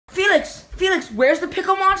Felix, where's the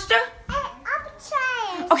pickle monster?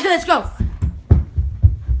 Upstairs. Okay, let's go.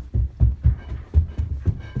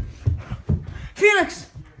 Felix,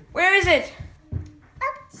 where is it?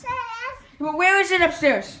 Upstairs. Well, where is it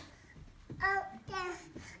upstairs?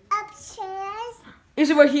 Upstairs. Is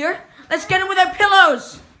it right here? Let's get him with our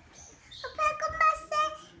pillows. Pickle monster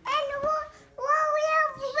in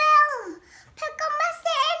room. Pickle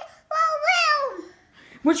monster in room.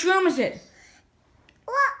 Which room is it?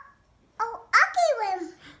 What? Oh, Aki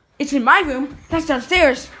room. It's in my room. That's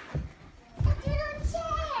downstairs.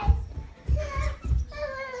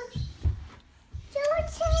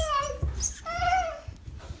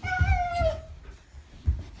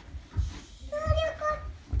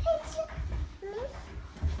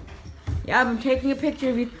 Yeah, I'm taking a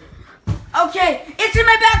picture of you. Okay, it's in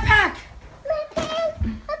my backpack. My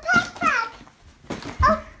backpack.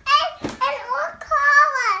 Oh, and what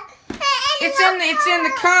color? It's in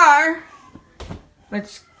the car.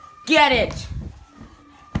 Let's get it.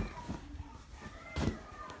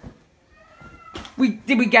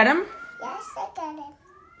 Did we get him? Yes, I got it.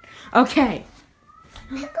 Okay.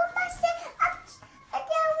 Pickle monster up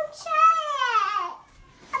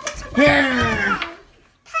downstairs. Here.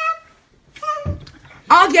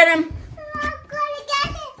 I'll get him. I'm gonna get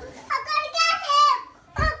him.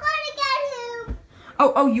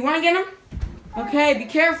 Oh, you want to get him? Okay, be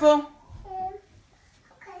careful.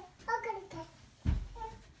 Okay, I'm gonna get him.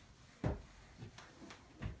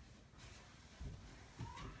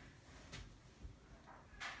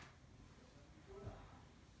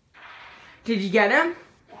 Did you get him?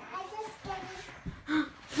 Yeah, I just get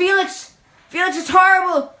him. Felix, it's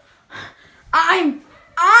horrible. I'm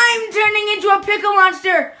turning into a pickle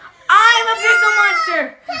monster. I'm a pickle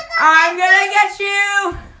monster. I'm gonna get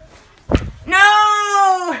you.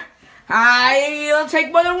 No, I'll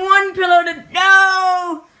take more than one pillow to.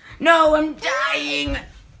 No, I'm dying.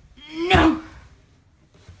 No.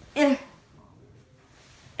 You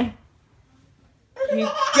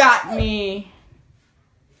got me.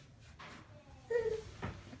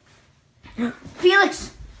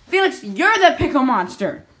 Felix, you're the pickle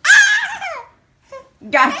monster.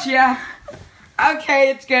 Gotcha. Okay,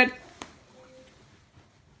 it's good.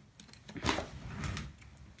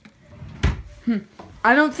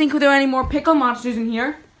 I don't think there are any more pickle monsters in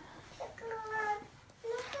here. Pickle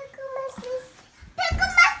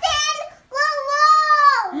monster!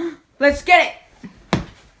 Whoa! Let's get it.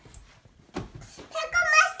 Pickle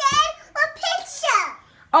monster! What picture?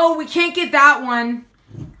 Oh, we can't get that one.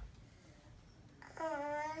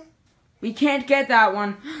 We can't get that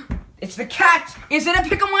one. It's the cat. Is it a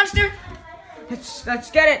pickle monster? Let's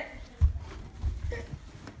get it.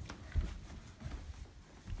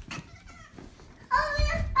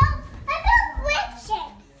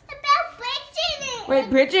 About Bridget. Wait,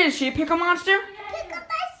 Bridget, is she a pickle monster?